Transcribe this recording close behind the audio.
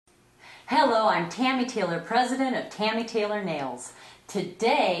Hello, I'm Tammy Taylor, president of Tammy Taylor Nails.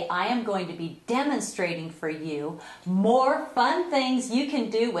 Today I am going to be demonstrating for you more fun things you can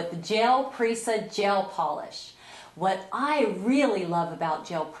do with Gelprisa gel polish. What I really love about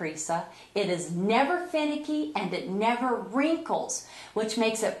Gelprisa, it is never finicky and it never wrinkles, which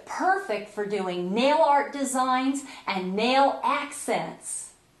makes it perfect for doing nail art designs and nail accents.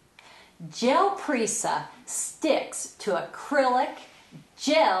 Gelprisa sticks to acrylic,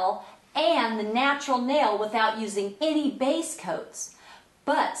 gel, and the natural nail without using any base coats.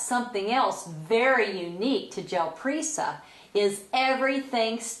 But something else very unique to Gelprisa is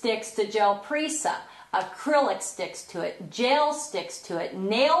everything sticks to Gelprisa. Acrylic sticks to it, gel sticks to it,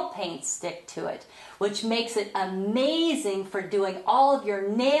 nail paint stick to it, which makes it amazing for doing all of your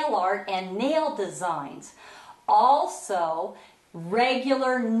nail art and nail designs. Also,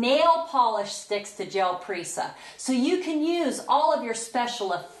 regular nail polish sticks to Gelprisa. So you can use all of your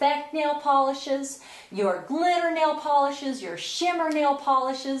special effect nail polishes, your glitter nail polishes, your shimmer nail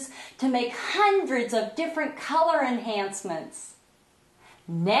polishes to make hundreds of different color enhancements.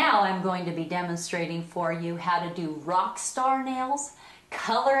 Now I'm going to be demonstrating for you how to do Rockstar nails,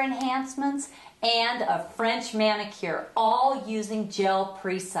 color enhancements, and a French manicure, all using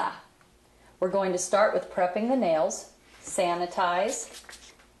Gelprisa. We're going to start with prepping the nails. Sanitize,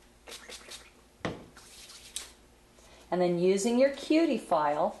 and then using your cutie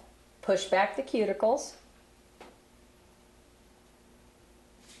file, push back the cuticles.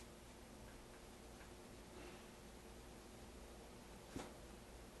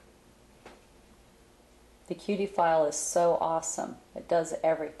 The cutie file is so awesome. It does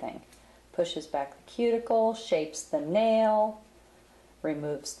everything. Pushes back the cuticle, shapes the nail,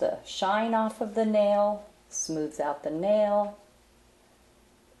 removes the shine off of the nail, smooths out the nail.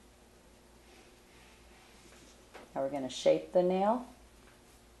 Now we're going to shape the nail.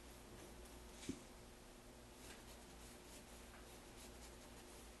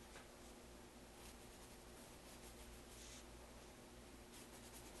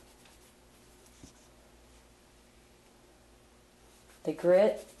 The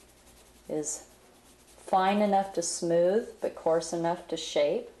grit is fine enough to smooth, but coarse enough to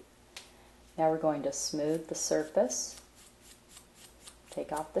shape. Now we're going to smooth the surface.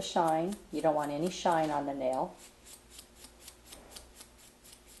 Take off the shine. You don't want any shine on the nail.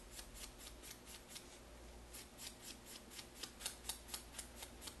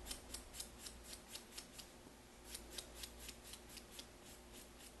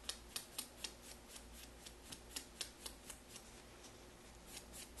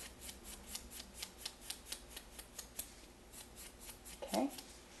 Okay.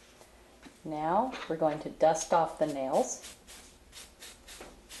 Now we're going to dust off the nails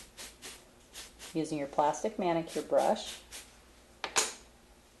using your plastic manicure brush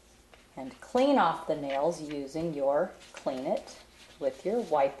and clean off the nails using your Clean It with your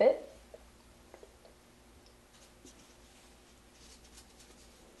Wipe It.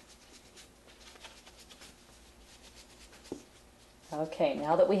 Okay,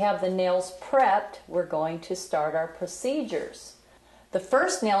 now that we have the nails prepped, we're going to start our procedures. The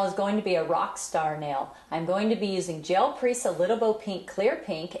first nail is going to be a Rockstar nail. I'm going to be using Gelprisa Little Bo Pink Clear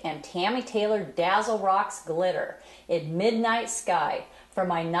Pink and Tammy Taylor Dazzle Rocks Glitter in Midnight Sky for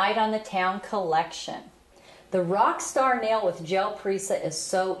my Night on the Town collection. The Rockstar nail with Gelprisa is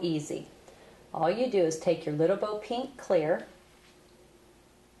so easy. All you do is take your Little Bo Pink Clear,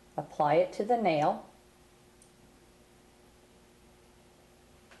 apply it to the nail.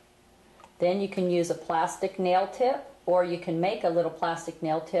 Then you can use a plastic nail tip, or you can make a little plastic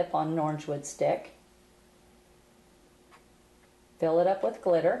nail tip on an orange wood stick. Fill it up with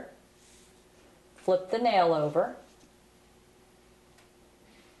glitter. Flip the nail over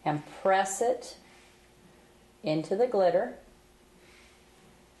and press it into the glitter.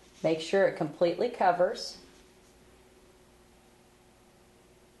 Make sure it completely covers.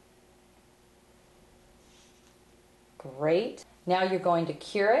 Great. Now you're going to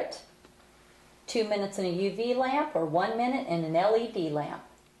cure it. 2 minutes in a UV lamp or 1 minute in an LED lamp.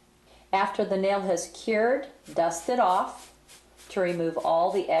 After the nail has cured, dust it off to remove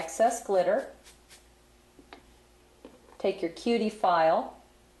all the excess glitter. Take your cutie file,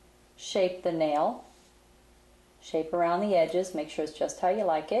 shape the nail, shape around the edges, make sure it's just how you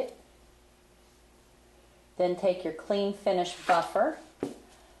like it. Then take your clean finish buffer,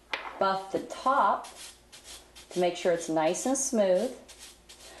 buff the top to make sure it's nice and smooth.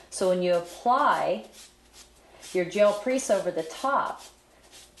 So when you apply your Gelprisa over the top,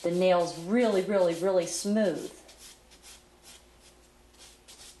 the nail's really, really, really smooth.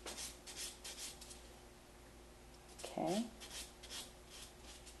 Okay.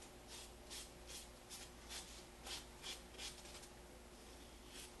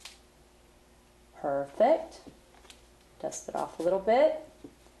 Perfect. Dust it off a little bit.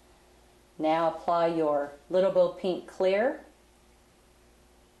 Now apply your Little Bo Pink Clear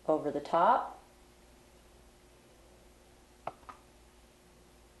over the top.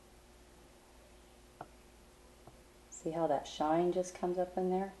 See how that shine just comes up in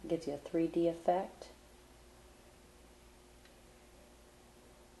there? It gives you a 3D effect.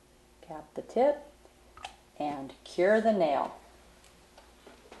 Cap the tip and cure the nail.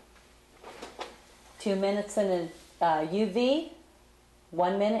 2 minutes in a UV,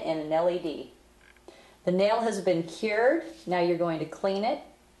 1 minute in an LED. The nail has been cured. Now you're going to clean it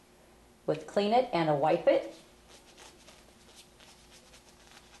with Clean It and a Wipe It.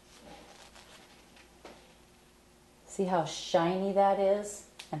 See how shiny that is?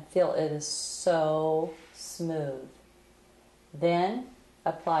 And feel it is so smooth. Then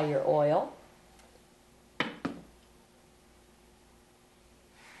apply your oil.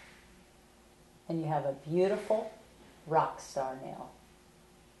 And you have a beautiful Rockstar nail.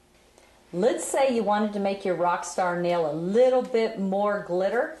 Let's say you wanted to make your Rockstar nail a little bit more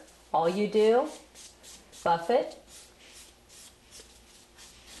glitter. All you do, buff it.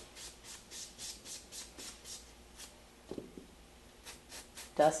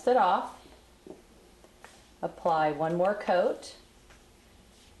 Dust it off. Apply one more coat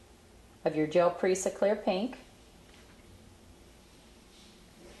of your Gelprisa Clear Pink.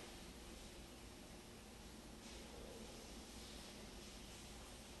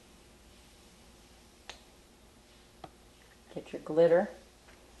 Get your glitter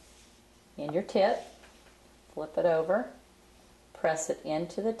in your tip, flip it over, press it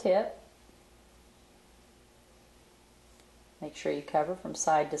into the tip. Make sure you cover from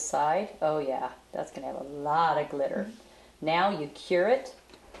side to side. Oh yeah, that's going to have a lot of glitter. Now you cure it,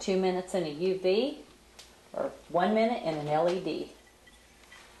 2 minutes in a UV or 1 minute in an LED.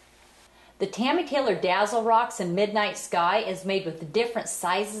 The Tammy Taylor Dazzle Rocks in Midnight Sky is made with different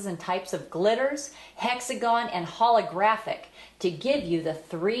sizes and types of glitters, hexagon and holographic to give you the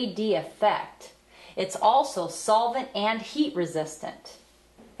 3D effect. It's also solvent and heat resistant.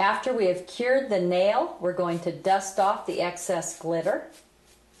 After we have cured the nail, we're going to dust off the excess glitter.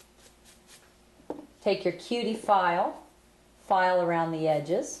 Take your cutie file around the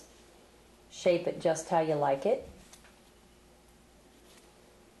edges, shape it just how you like it.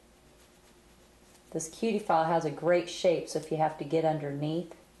 This cutie file has a great shape, so if you have to get underneath,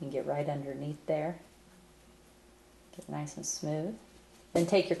 you can get right underneath there. Get nice and smooth. Then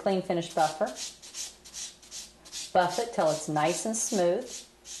take your clean finish buffer, buff it till it's nice and smooth.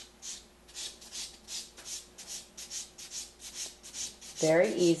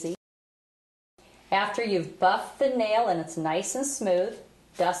 Very easy. After you've buffed the nail and it's nice and smooth,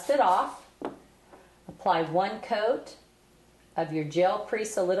 dust it off. Apply one coat of your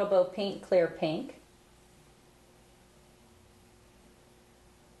Gelprisa Little Bo Pink Clear Pink.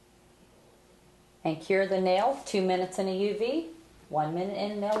 And cure the nail, 2 minutes in a UV, 1 minute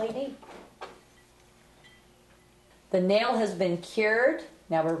in an LED. The nail has been cured.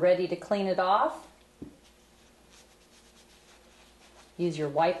 Now we're ready to clean it off. Use your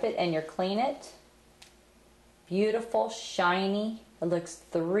Wipe It and your Clean It. Beautiful, shiny, it looks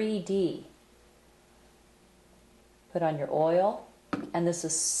 3D. Put on your oil, and this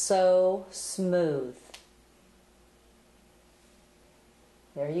is so smooth.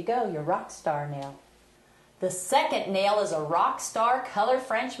 There you go, your Rockstar nail. The second nail is a Rockstar Color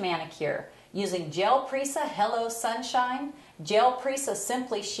French Manicure using Gelprisa Hello Sunshine, Gelprisa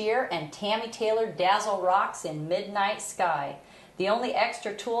Simply Sheer, and Tammy Taylor Dazzle Rocks in Midnight Sky. The only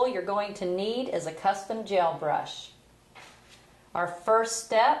extra tool you're going to need is a custom gel brush. Our first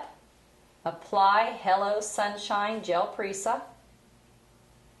step, apply Hello Sunshine Gelprisa.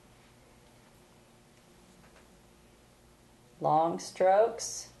 Long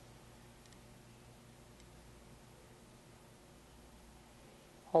strokes.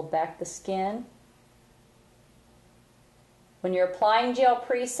 Hold back the skin. When you're applying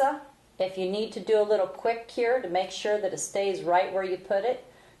Gelprisa, if you need to do a little quick cure to make sure that it stays right where you put it,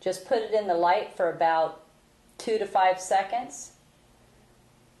 just put it in the light for about 2 to 5 seconds.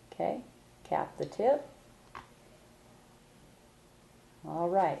 Okay, cap the tip. All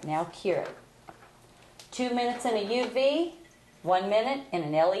right, now cure it. 2 minutes in a UV, 1 minute in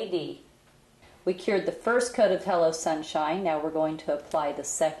an LED. We cured the first coat of Hello Sunshine. Now we're going to apply the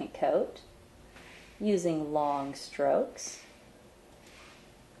second coat using long strokes.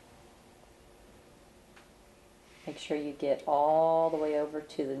 Make sure you get all the way over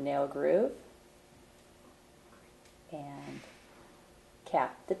to the nail groove and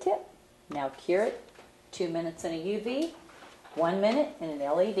cap the tip. Now cure it, 2 minutes in a UV, 1 minute in an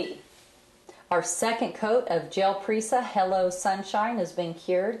LED. Our second coat of Gelprisa Hello Sunshine has been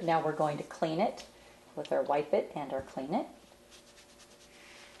cured. Now we're going to clean it with our Wipe It and our Clean It.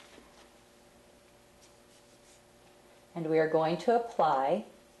 And we are going to apply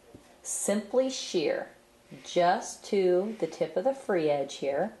Simply Sheer just to the tip of the free edge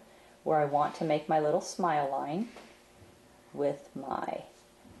here, where I want to make my little smile line with my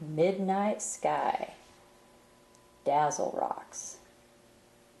Midnight Sky Dazzle Rocks.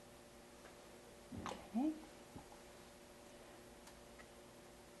 Okay.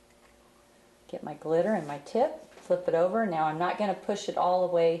 Get my glitter and my tip, flip it over. Now I'm not going to push it all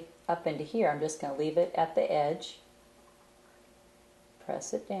the way up into here. I'm just going to leave it at the edge.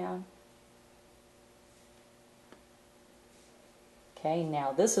 Press it down. Okay,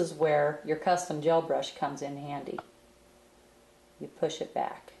 now this is where your custom gel brush comes in handy. You push it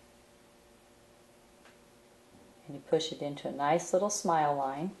back. And you push it into a nice little smile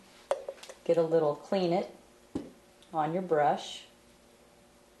line. Get a little Clean It on your brush.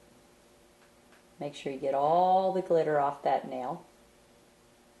 Make sure you get all the glitter off that nail.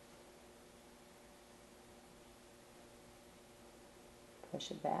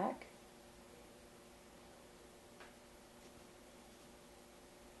 Push it back.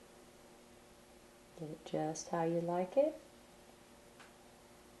 Get it just how you like it.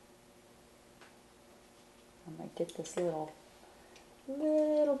 I might get this little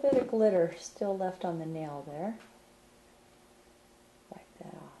bit of glitter still left on the nail there. Wipe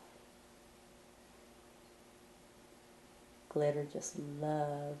that off. Glitter just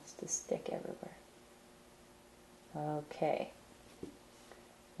loves to stick everywhere. Okay.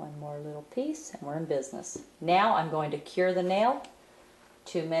 One more little piece and we're in business. Now I'm going to cure the nail.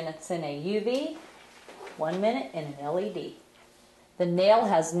 2 minutes in a UV, 1 minute in an LED. The nail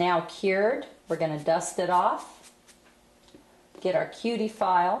has now cured. We're going to dust it off. Get our cutie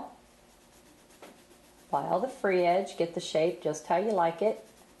file. File the free edge. Get the shape just how you like it.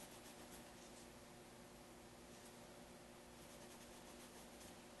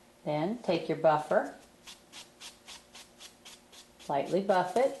 Then take your buffer. Lightly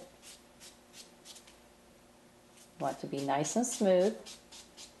buff it. You want it to be nice and smooth.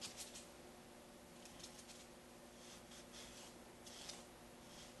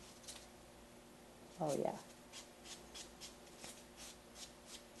 Oh yeah.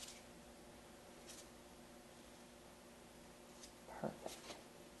 Perfect.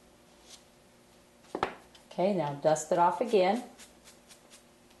 Okay, now dust it off again.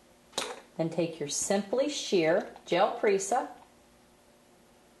 Then take your Simply Sheer Gelprisa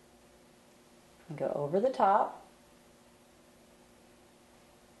and go over the top.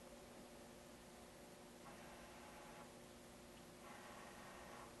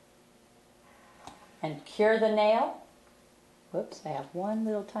 And cure the nail. Whoops, I have one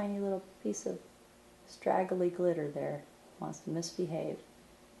little tiny little piece of straggly glitter there. Wants to misbehave.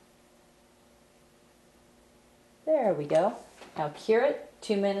 There we go. Now cure it.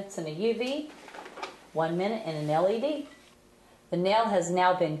 2 minutes in a UV, 1 minute in an LED. The nail has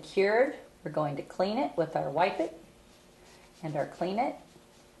now been cured. We're going to clean it with our Wipe It and our Clean It.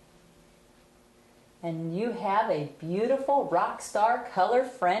 And you have a beautiful Rockstar Color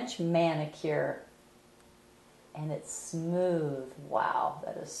French manicure. And it's smooth. Wow,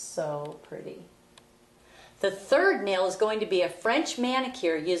 that is so pretty. The third nail is going to be a French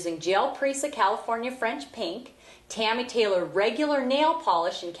manicure using Gelprisa California French Pink, Tammy Taylor regular nail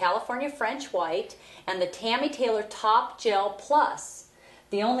polish in California French White, and the Tammy Taylor Top Gel Plus.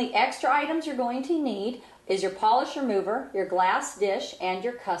 The only extra items you're going to need is your polish remover, your glass dish, and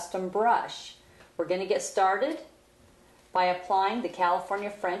your custom brush. We're going to get started by applying the California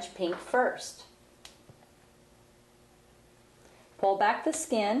French Pink first. Pull back the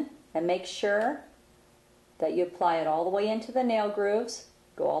skin and make sure that you apply it all the way into the nail grooves,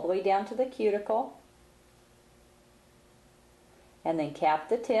 go all the way down to the cuticle, and then cap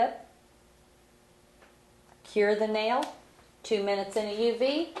the tip. Cure the nail, 2 minutes in a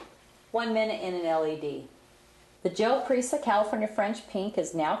UV, 1 minute in an LED. The Gelprisa California French Pink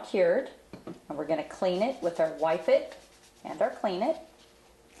is now cured, and we're going to clean it with our Wipe It and our Clean It.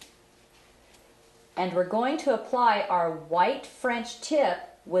 And we're going to apply our white French tip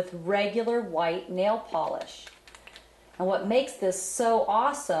with regular white nail polish. And what makes this so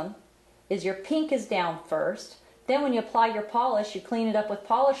awesome is your pink is down first. Then when you apply your polish, you clean it up with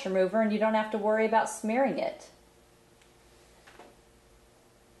polish remover and you don't have to worry about smearing it.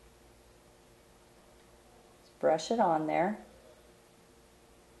 Just brush it on there.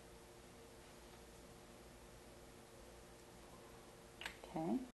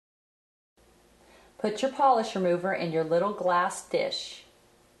 Okay. Put your polish remover in your little glass dish.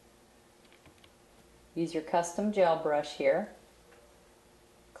 Use your custom gel brush here.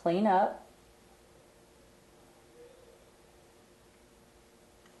 Clean up.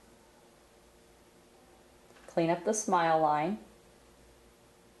 Clean up the smile line.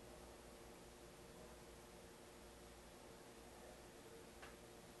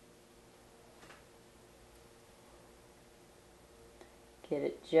 Get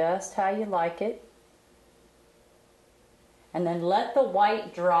it just how you like it. And then let the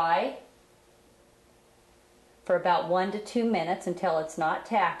white dry for about 1 to 2 minutes until it's not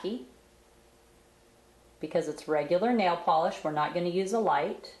tacky. Because it's regular nail polish, we're not going to use a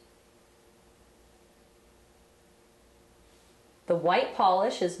light. The white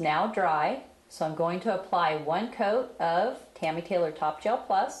polish is now dry, so I'm going to apply 1 coat of Tammy Taylor Top Gel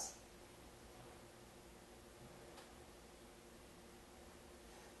Plus.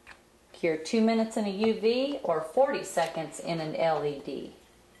 Cure 2 minutes in a UV or 40 seconds in an LED.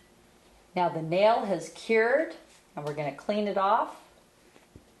 Now the nail has cured and we're going to clean it off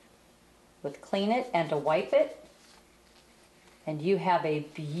with Clean It and to Wipe It. And you have a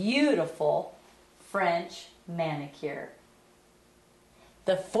beautiful French manicure.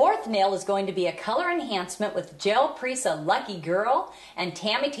 The fourth nail is going to be a color enhancement with Gelprisa Lucky Girl and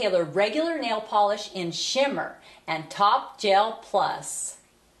Tammy Taylor regular nail polish in Shimmer and Top Gel Plus.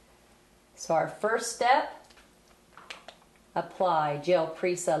 So our first step, apply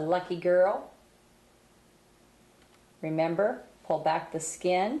Gelprisa Lucky Girl. Remember, pull back the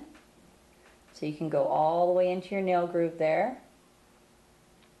skin so you can go all the way into your nail groove there.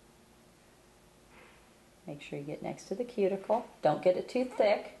 Make sure you get next to the cuticle. Don't get it too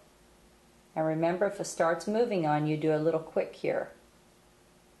thick. And remember, if it starts moving on you, do a little quick cure.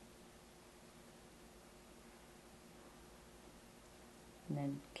 And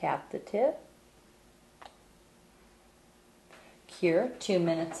then cap the tip. Cure 2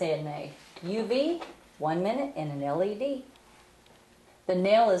 minutes in a UV, 1 minute in an LED. The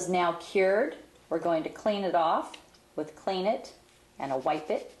nail is now cured. We're going to clean it off with Clean It and a Wipe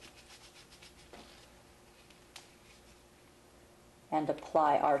It. And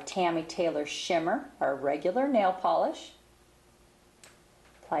apply our Tammy Taylor Shimmer, our regular nail polish.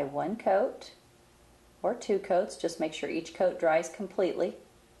 Apply 1 coat or 2 coats, just make sure each coat dries completely.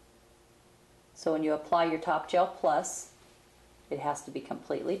 So when you apply your Top Gel Plus, it has to be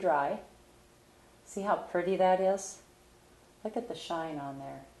completely dry. See how pretty that is? Look at the shine on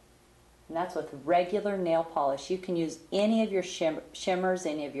there. And that's with regular nail polish. You can use any of your shimmers,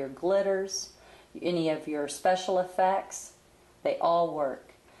 any of your glitters, any of your special effects. They all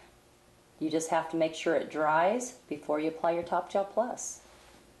work. You just have to make sure it dries before you apply your Top Gel Plus.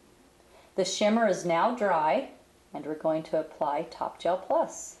 The shimmer is now dry, and we're going to apply Top Gel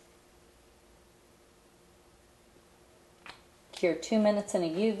Plus. Cure 2 minutes in a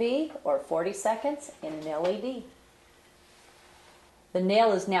UV or 40 seconds in an LED. The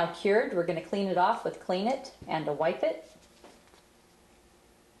nail is now cured. We're going to clean it off with Clean It and to Wipe It.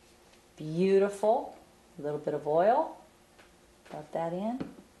 Beautiful. A little bit of oil. Rub that in.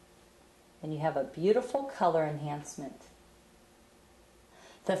 And you have a beautiful color enhancement.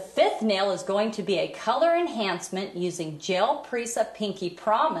 The fifth nail is going to be a color enhancement using Gelprisa Pinky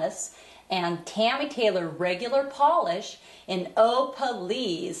Promise and Tammy Taylor regular polish in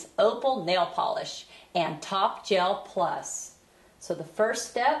Opalese Opal Nail Polish and Top Gel Plus. So the first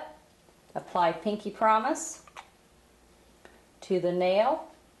step, apply Pinky Promise to the nail.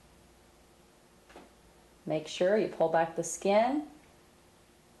 Make sure you pull back the skin.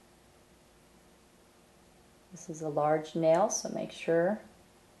 This is a large nail, so make sure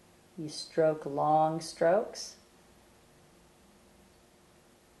you stroke long strokes.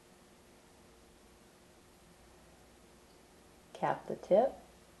 Cap the tip.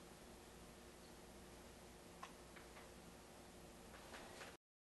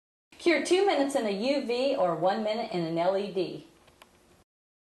 Cure 2 minutes in a UV or 1 minute in an LED.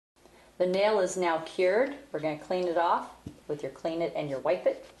 The nail is now cured. We're going to clean it off with your Clean It and your Wipe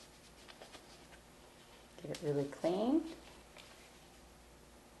It. Get it really clean.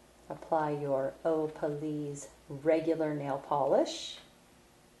 Apply your Opalese regular nail polish.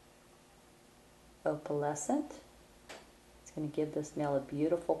 Opalescent. It's going to give this nail a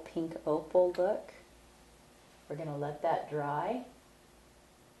beautiful pink opal look. We're going to let that dry.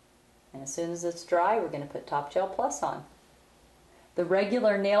 And as soon as it's dry, we're going to put Top Gel Plus on. The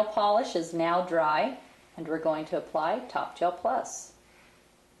regular nail polish is now dry, and we're going to apply Top Gel Plus.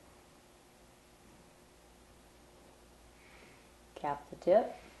 Cap the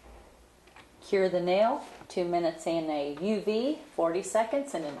tip. Cure the nail, 2 minutes in a UV, 40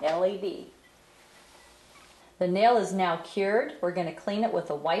 seconds in an LED. The nail is now cured. We're going to clean it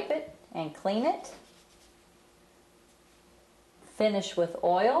with a Wipe It and Clean It. Finish with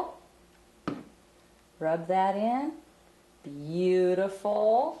oil. Rub that in.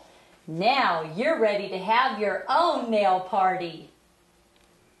 Beautiful. Now you're ready to have your own nail party.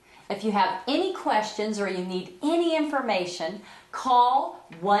 If you have any questions or you need any information, call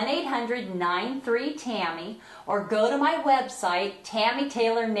 1-800-93-TAMMY or go to my website,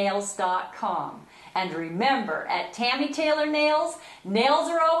 TammyTaylorNails.com. And remember, at Tammy Taylor Nails, nails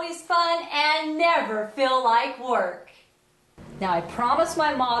are always fun and never feel like work. Now I promised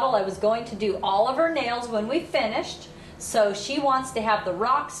my model I was going to do all of her nails when we finished, so she wants to have the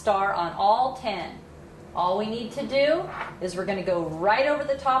Rockstar on all 10. All we need to do is we're going to go right over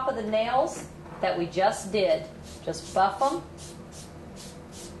the top of the nails that we just did. Just buff them.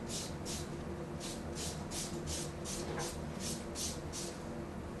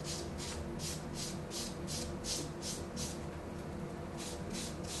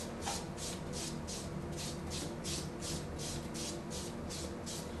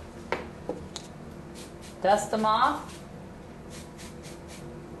 Dust them off.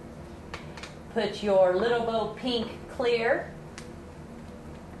 Put your Little Bo Pink clear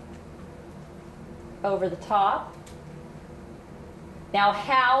over the top. Now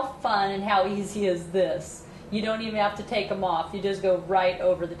how fun and how easy is this? You don't even have to take them off. You just go right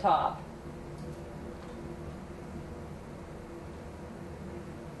over the top.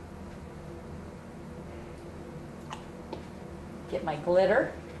 Get my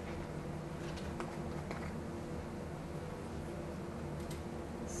glitter.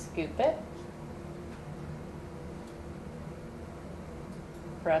 Scoop it.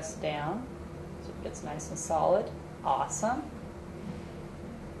 Press down so it gets nice and solid. Awesome.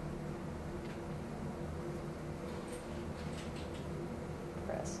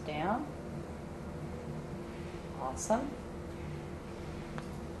 Press down. Awesome.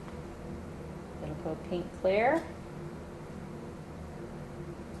 Little Bo Pink clear.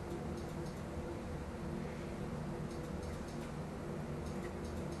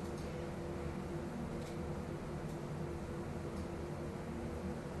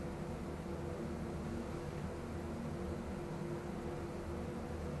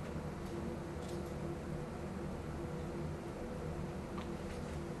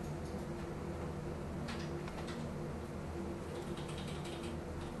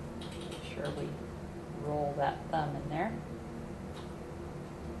 We roll that thumb in there.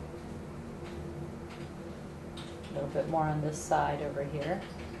 A little bit more on this side over here.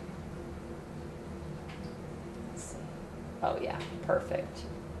 Let's see. Oh yeah, perfect.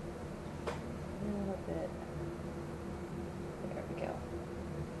 A little bit. There we go.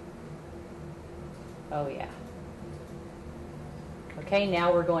 Oh yeah. Okay,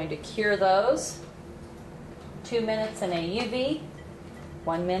 now we're going to cure those. 2 minutes in a UV.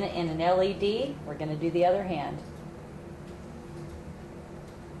 1 minute in an LED. We're going to do the other hand.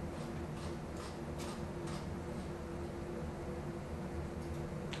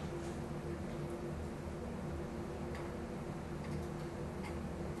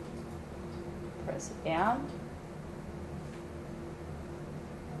 Press it down.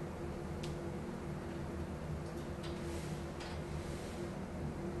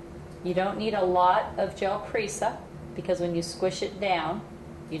 You don't need a lot of Gelprisa because when you squish it down,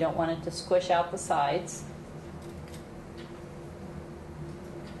 you don't want it to squish out the sides.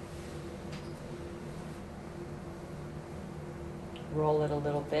 Roll it a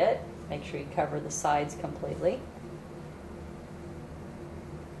little bit. Make sure you cover the sides completely.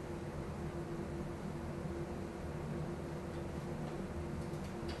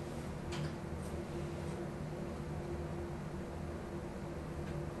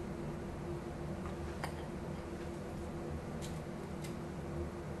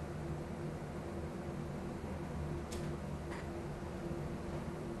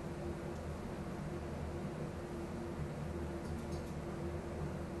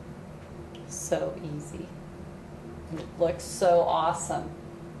 So easy. And it looks so awesome.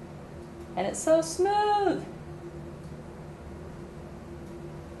 And it's so smooth.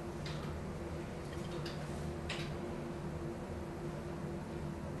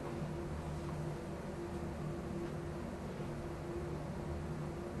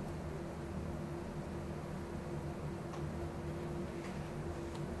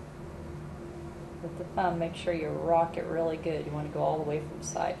 With the thumb, make sure you rock it really good. You want to go all the way from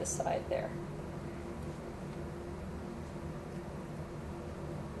side to side there.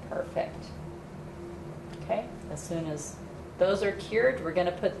 Perfect. Okay, as soon as those are cured, we're going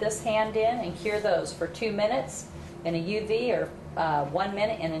to put this hand in and cure those for 2 minutes in a UV or 1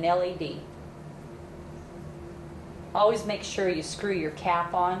 minute in an LED. Always make sure you screw your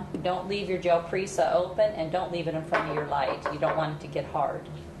cap on. Don't leave your Gelprisa open, and don't leave it in front of your light. You don't want it to get hard.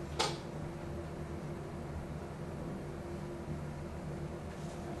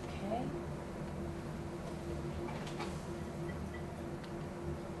 Okay.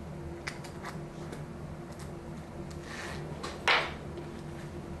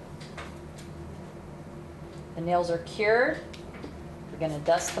 The nails are cured. We're going to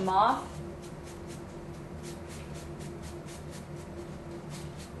dust them off.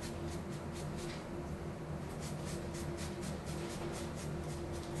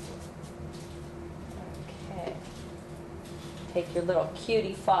 Okay. Take your little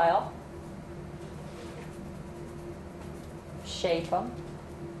cutie file, shape them,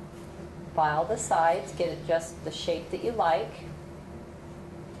 file the sides, get it just the shape that you like.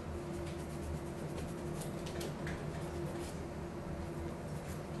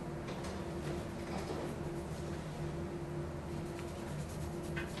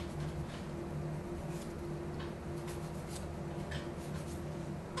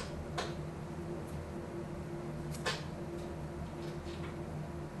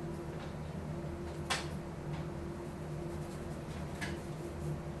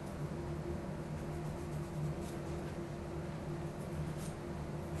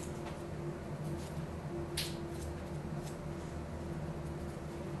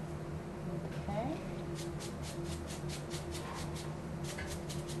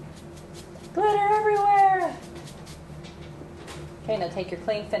 Glitter everywhere! Okay, now take your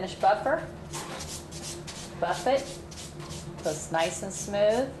clean finish buffer, buff it so it's nice and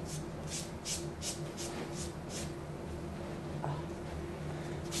smooth. Oh,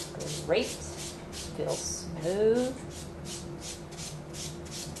 great, feels smooth.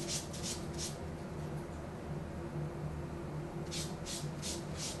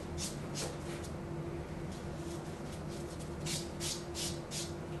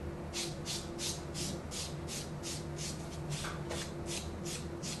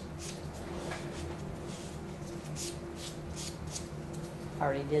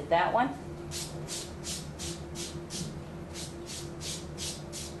 Already did that one.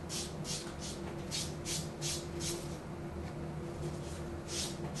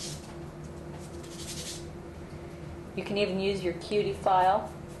 You can even use your cutie file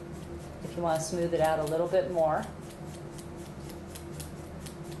if you want to smooth it out a little bit more.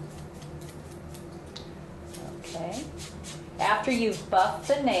 Okay. After you've buffed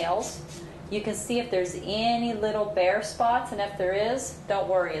the nails, you can see if there's any little bare spots, and if there is, don't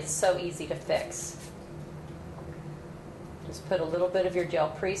worry, it's so easy to fix. Just put a little bit of your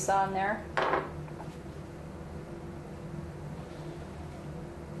Gelprisa on there.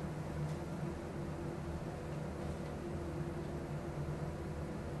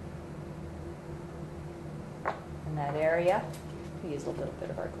 In that area, use a little bit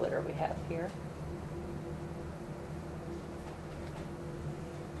of our glitter we have here.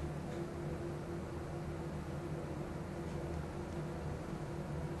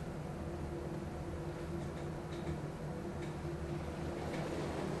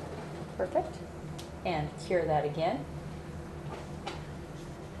 Perfect. And cure that again.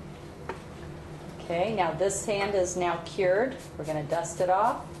 Okay, now this hand is now cured. We're going to dust it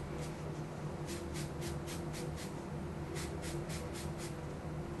off.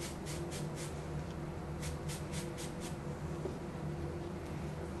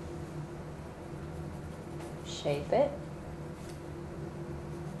 Shape it.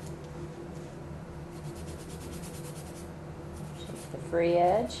 Shape the free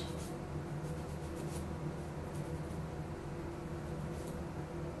edge.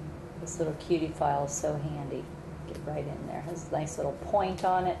 This little cutie file is so handy. Get right in there. It has a nice little point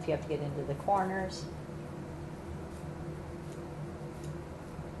on it if you have to get into the corners.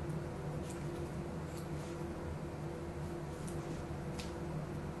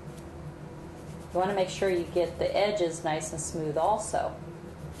 You want to make sure you get the edges nice and smooth also.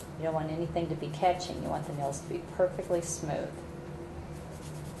 You don't want anything to be catching. You want the nails to be perfectly smooth.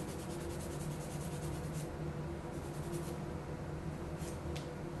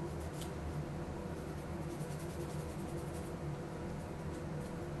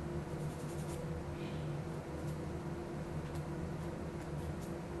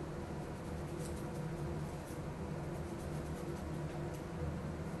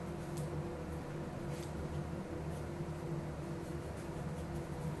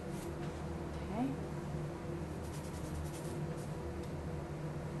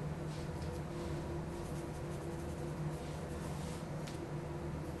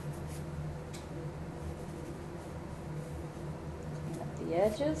 The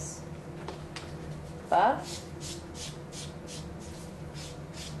edges, buff.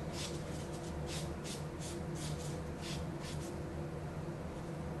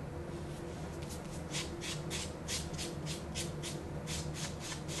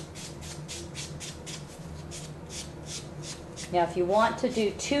 Now if you want to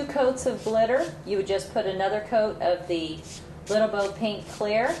do 2 coats of glitter, you would just put another coat of the Little Bo Pink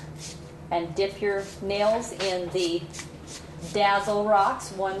Clear and dip your nails in the Dazzle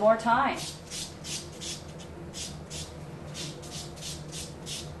Rocks one more time.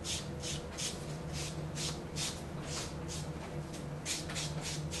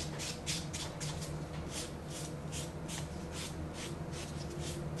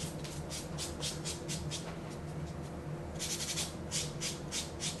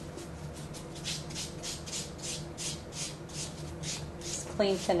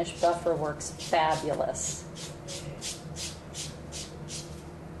 Clean finish buffer works fabulous.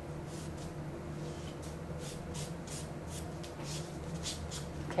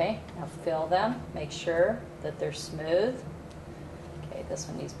 Okay, now fill them. Make sure that they're smooth. Okay, this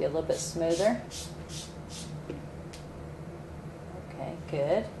one needs to be a little bit smoother. Okay,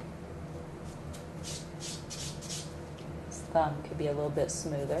 good. This thumb could be a little bit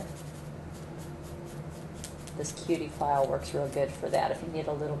smoother. This cutie file works real good for that if you need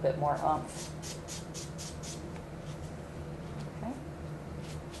a little bit more oomph. Okay.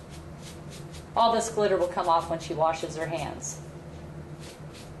 All this glitter will come off when she washes her hands.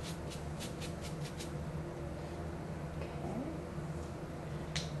 Okay.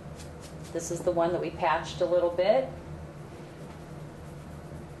 This is the one that we patched a little bit.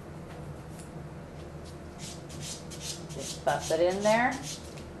 Just buff it in there.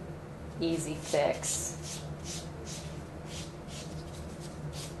 Easy fix.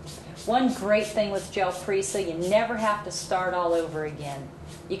 One great thing with Gelprisa, you never have to start all over again.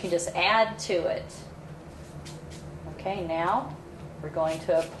 You can just add to it. Okay, now we're going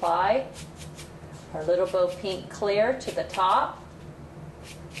to apply our Little Bo Pink Clear to the top.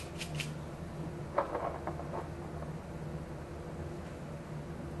 Oh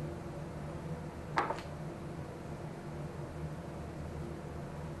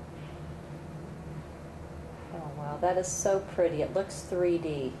wow, that is so pretty. It looks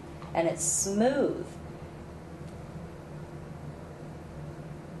 3D. And it's smooth.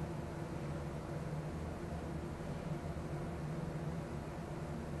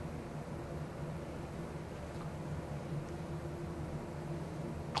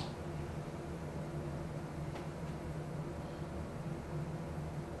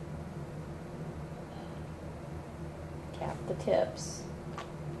 Cap the tips.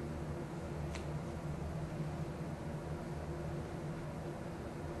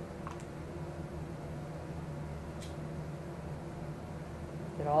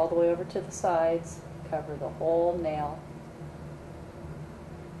 Get all the way over to the sides, cover the whole nail.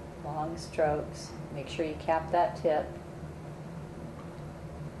 Long strokes. Make sure you cap that tip.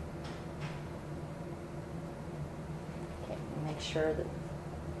 Okay, make sure that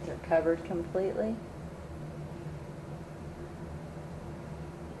they're covered completely.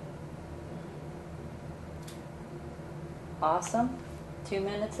 Awesome. 2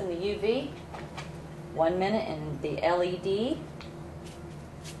 minutes in the UV, 1 minute in the LED.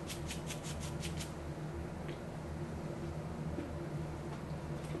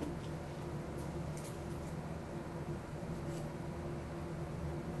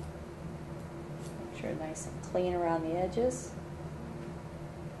 Make sure nice and clean around the edges.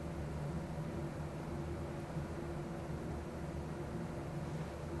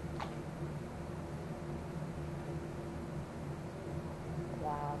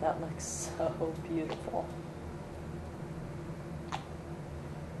 Wow, that looks so beautiful.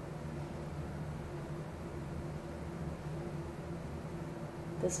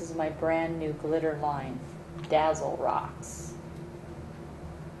 This is my brand new glitter line, Dazzle Rocks.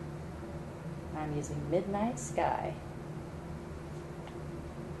 I'm using Midnight Sky.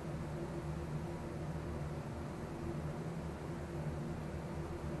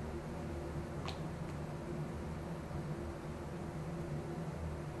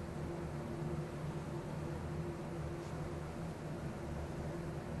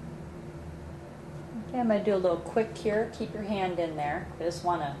 Okay, I'm going to do a little quick cure. Keep your hand in there. I just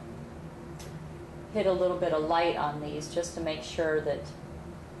want to hit a little bit of light on these just to make sure that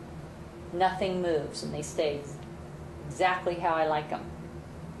nothing moves and they stay exactly how I like them.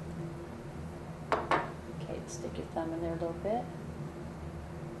 Okay, stick your thumb in there a little bit.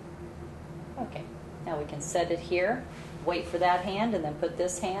 Okay, now we can set it here, wait for that hand, and then put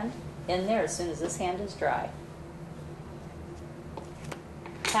this hand in there as soon as this hand is dry.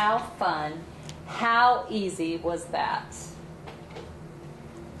 How fun, how easy was that?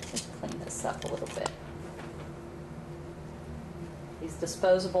 Let's clean this up a little bit. These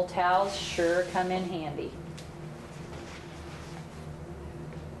disposable towels sure come in handy.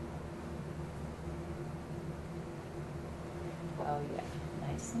 Yeah,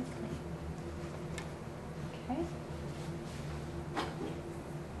 nice and clean. Okay.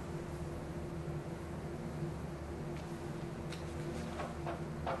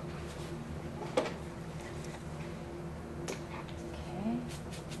 Okay.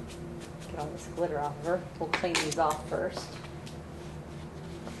 Get all this glitter off of her. We'll clean these off first.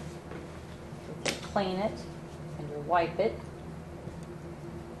 You clean it and you wipe it.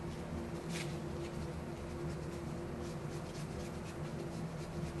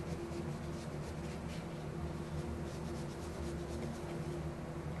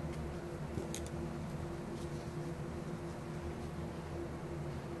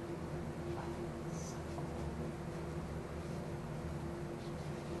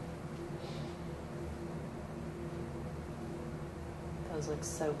 Those look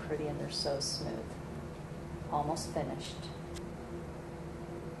so pretty and they're so smooth. Almost finished.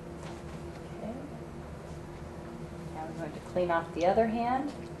 Okay. Now we're going to clean off the other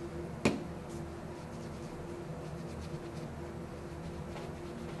hand.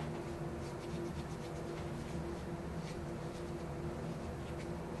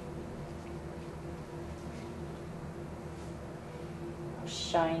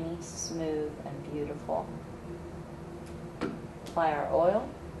 Shiny, smooth, and beautiful. Apply our oil.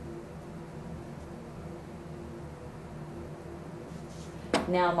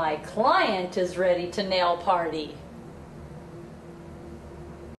 Now my client is ready to nail party.